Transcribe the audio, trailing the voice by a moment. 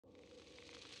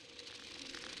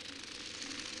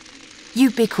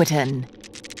Ubiquitin,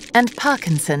 and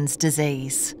Parkinson's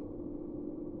disease.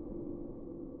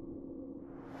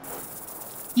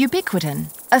 Ubiquitin,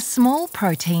 a small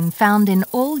protein found in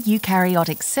all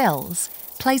eukaryotic cells,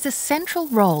 plays a central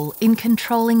role in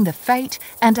controlling the fate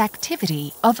and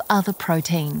activity of other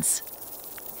proteins.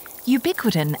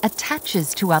 Ubiquitin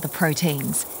attaches to other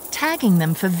proteins, tagging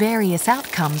them for various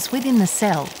outcomes within the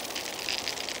cell.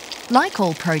 Like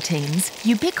all proteins,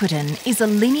 ubiquitin is a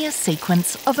linear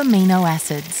sequence of amino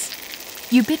acids.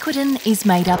 Ubiquitin is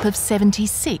made up of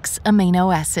 76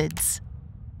 amino acids.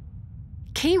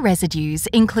 Key residues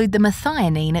include the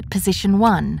methionine at position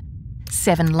 1,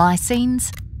 7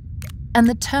 lysines, and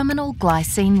the terminal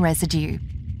glycine residue.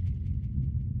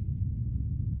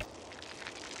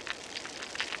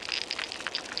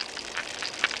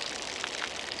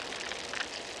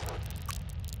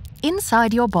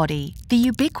 Inside your body, the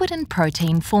ubiquitin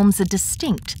protein forms a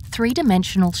distinct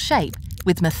three-dimensional shape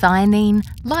with methionine,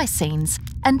 lysines,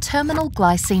 and terminal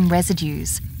glycine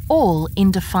residues, all in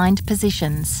defined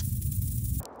positions.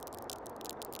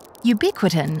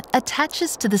 Ubiquitin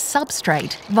attaches to the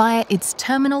substrate via its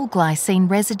terminal glycine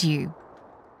residue.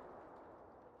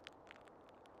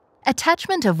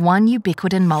 Attachment of one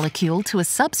ubiquitin molecule to a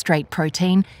substrate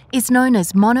protein is known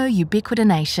as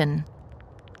monoubiquitination.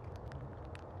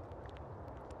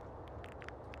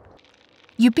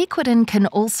 Ubiquitin can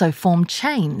also form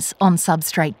chains on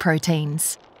substrate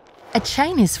proteins. A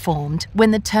chain is formed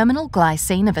when the terminal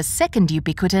glycine of a second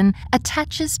ubiquitin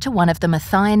attaches to one of the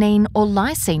methionine or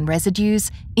lysine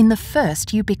residues in the first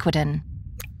ubiquitin.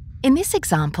 In this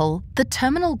example, the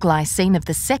terminal glycine of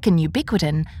the second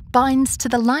ubiquitin binds to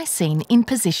the lysine in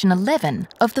position 11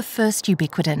 of the first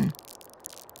ubiquitin.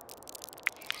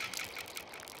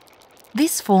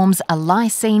 This forms a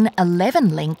lysine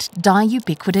 11-linked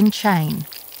diubiquitin chain.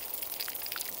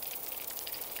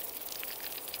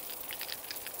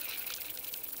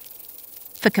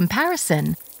 For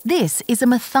comparison, this is a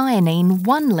methionine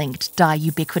 1-linked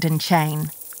diubiquitin chain.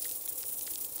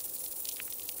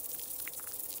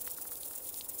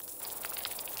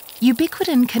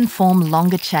 Ubiquitin can form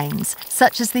longer chains,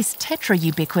 such as this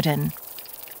tetraubiquitin,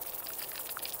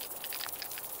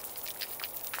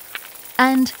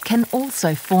 and can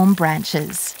also form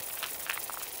branches.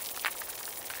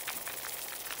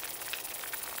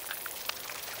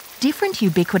 Different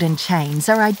ubiquitin chains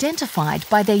are identified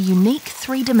by their unique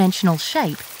three-dimensional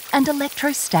shape and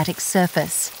electrostatic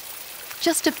surface.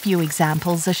 Just a few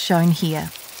examples are shown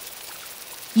here.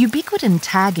 Ubiquitin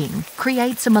tagging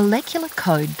creates a molecular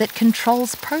code that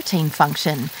controls protein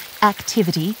function,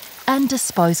 activity, and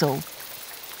disposal.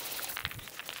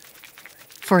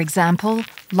 For example,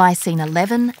 lysine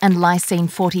 11 and lysine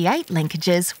 48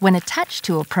 linkages, when attached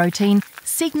to a protein,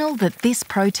 signal that this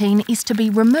protein is to be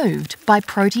removed by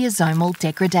proteasomal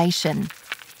degradation.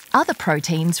 Other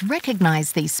proteins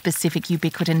recognise these specific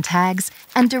ubiquitin tags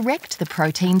and direct the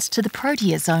proteins to the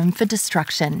proteasome for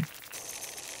destruction.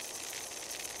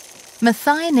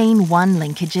 Methionine 1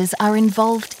 linkages are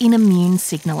involved in immune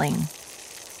signalling.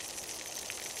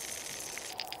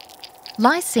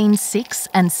 Lysine 6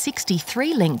 and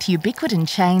 63 linked ubiquitin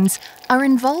chains are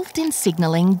involved in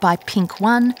signalling by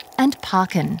PINK1 and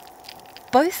Parkin.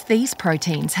 Both these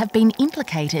proteins have been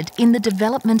implicated in the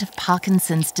development of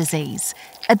Parkinson's disease,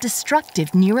 a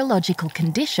destructive neurological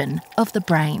condition of the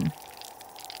brain.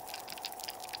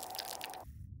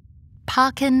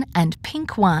 Parkin and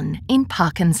PINK1 in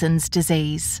Parkinson's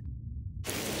disease.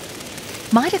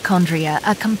 Mitochondria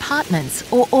are compartments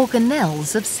or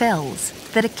organelles of cells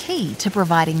that are key to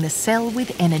providing the cell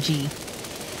with energy.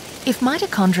 If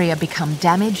mitochondria become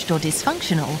damaged or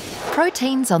dysfunctional,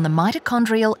 proteins on the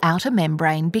mitochondrial outer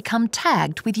membrane become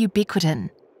tagged with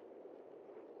ubiquitin.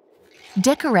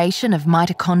 Decoration of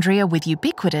mitochondria with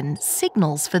ubiquitin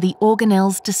signals for the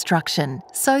organelle's destruction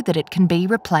so that it can be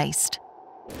replaced.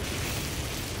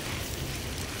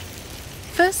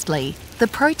 Firstly, the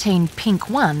protein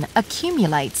PINK1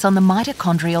 accumulates on the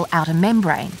mitochondrial outer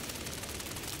membrane.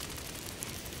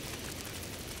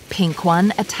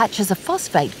 PINK1 attaches a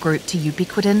phosphate group to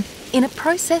ubiquitin in a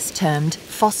process termed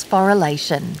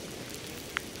phosphorylation.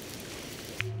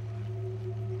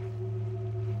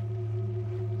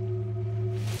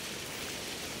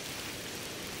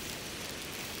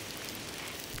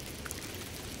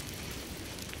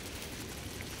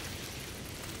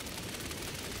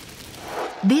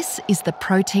 This is the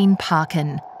protein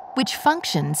Parkin, which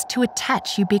functions to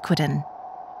attach ubiquitin.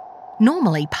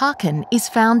 Normally, Parkin is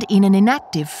found in an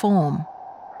inactive form.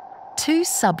 Two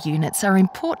subunits are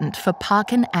important for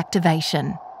Parkin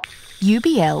activation: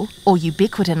 UBL, or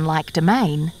ubiquitin-like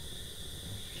domain,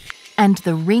 and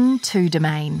the ring 2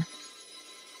 domain.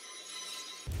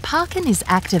 Parkin is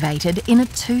activated in a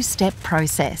two-step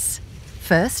process.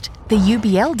 First, the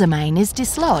UBL domain is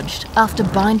dislodged after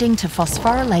binding to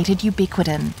phosphorylated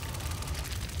ubiquitin.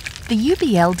 The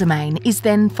UBL domain is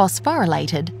then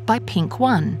phosphorylated by pink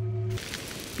 1.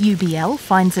 UBL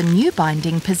finds a new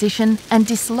binding position and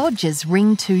dislodges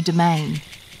ring 2 domain.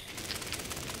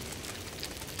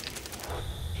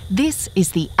 This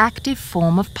is the active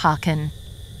form of Parkin.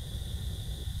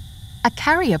 A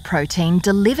carrier protein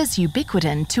delivers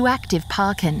ubiquitin to active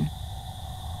Parkin.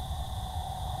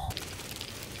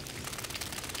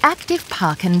 Active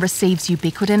Parkin receives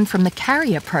ubiquitin from the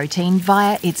carrier protein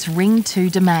via its ring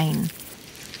 2 domain.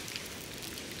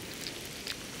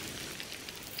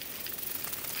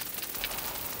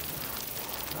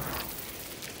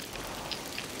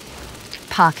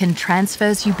 Parkin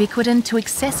transfers ubiquitin to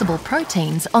accessible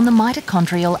proteins on the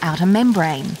mitochondrial outer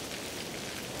membrane.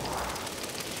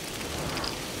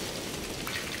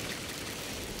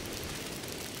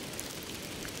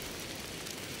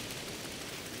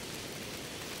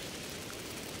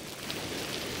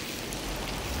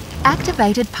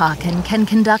 Activated Parkin can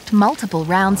conduct multiple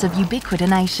rounds of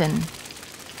ubiquitination.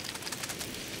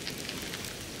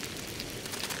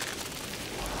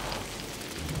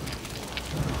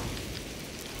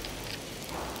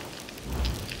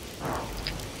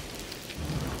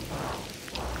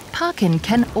 Parkin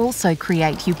can also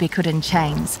create ubiquitin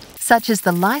chains, such as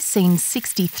the lysine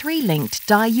 63-linked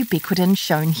diubiquitin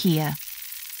shown here.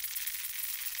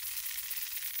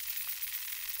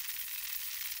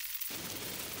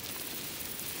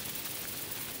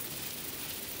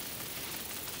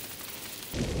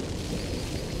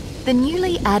 The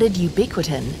newly added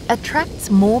ubiquitin attracts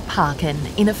more Parkin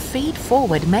in a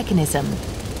feed-forward mechanism.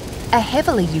 A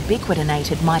heavily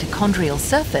ubiquitinated mitochondrial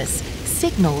surface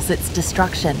signals its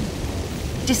destruction.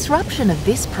 Disruption of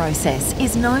this process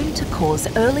is known to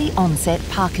cause early onset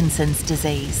Parkinson's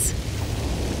disease.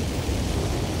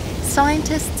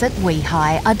 Scientists at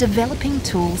WeHi are developing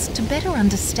tools to better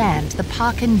understand the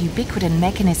Parkin ubiquitin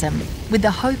mechanism with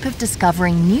the hope of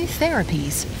discovering new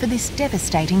therapies for this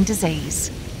devastating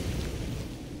disease.